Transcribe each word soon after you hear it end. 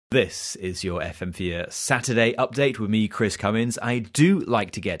This is your FM4 Saturday update with me, Chris Cummins. I do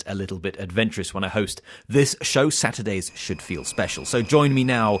like to get a little bit adventurous when I host this show. Saturdays should feel special. So join me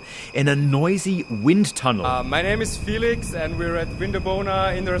now in a noisy wind tunnel. My name is Felix and we're at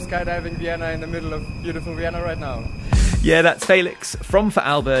Windobona indoor skydiving Vienna in the middle of beautiful Vienna right now. Yeah, that's Felix from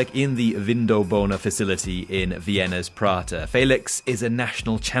Vorarlberg in the Windobona facility in Vienna's Prater. Felix is a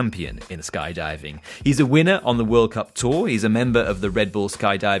national champion in skydiving. He's a winner on the World Cup Tour, he's a member of the Red Bull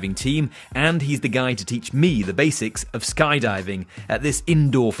skydiving team, and he's the guy to teach me the basics of skydiving at this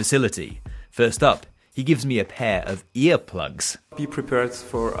indoor facility. First up, he gives me a pair of earplugs. Be prepared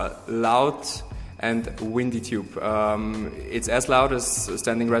for a loud and windy tube. It's as loud as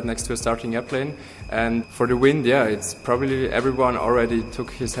standing right next to a starting airplane. And for the wind, yeah, it's probably everyone already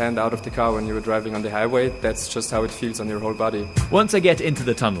took his hand out of the car when you were driving on the highway. That's just how it feels on your whole body. Once I get into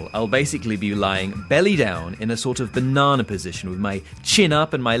the tunnel, I'll basically be lying belly down in a sort of banana position with my chin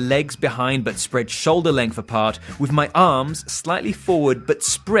up and my legs behind but spread shoulder length apart, with my arms slightly forward but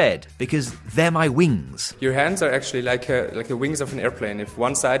spread because they're my wings. Your hands are actually like the wings of an airplane. If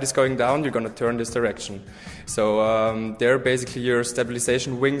one side is going down, you're going to turn this direction. So they're basically your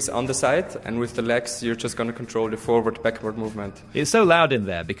stabilization wings on the side, and with the legs you're just going to control the forward-backward movement. It's so loud in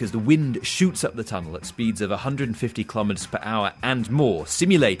there because the wind shoots up the tunnel at speeds of 150 kilometers per hour and more,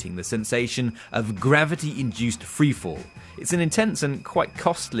 simulating the sensation of gravity-induced freefall. It's an intense and quite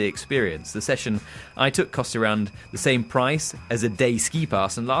costly experience. The session I took cost around the same price as a day ski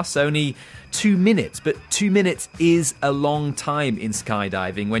pass and lasts only 2 minutes. But 2 minutes is a long time in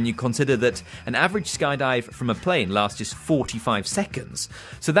skydiving when you consider that an average skydive from a plane lasts just 45 seconds.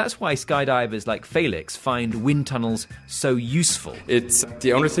 So that's why skydivers like Felix find wind tunnels so useful. It's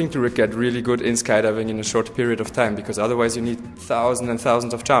the only thing to get really good in skydiving in a short period of time, because otherwise you need thousands and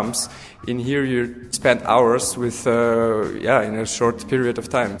thousands of jumps. In here you spend hours with in a short period of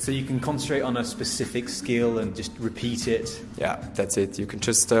time. So you can concentrate on a specific skill and just repeat it? Yeah, that's it. You can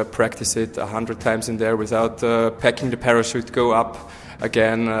just practice it 100 times in there without packing the parachute, go up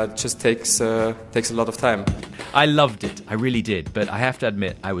again. It just takes a lot of time. I loved it, I really did, but I have to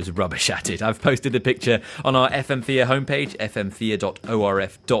admit I was rubbish at it. I've posted a picture on our FM4 homepage,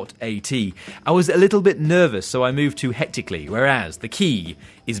 fm4.orf.at. I was a little bit nervous, so I moved too hectically, whereas the key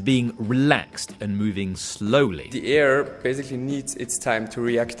is being relaxed and moving slowly. The air basically needs its time to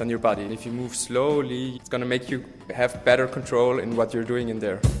react on your body. If you move slowly, it's going to make you have better control in what you're doing in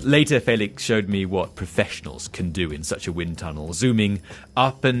there. Later, Felix showed me what professionals can do in such a wind tunnel, zooming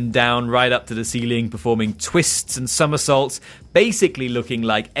up and down right up to the ceiling, performing twists and somersaults, basically looking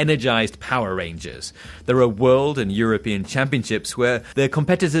like energized Power Rangers. There are world and European championships where their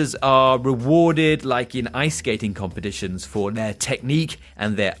competitors are rewarded like in ice skating competitions for their technique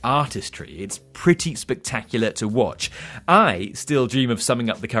and their artistry. It's pretty spectacular to watch. I still dream of summing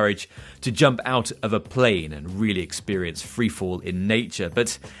up the courage to jump out of a plane and really experience freefall in nature,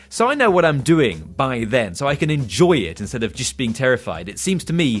 but so I know what I'm doing by then, so I can enjoy it instead of just being terrified. It seems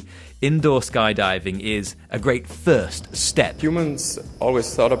to me indoor skydiving is a great first step. Humans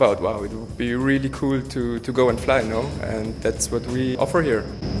always thought about, wow, it would be really cool to go and fly, no? And that's what we offer here.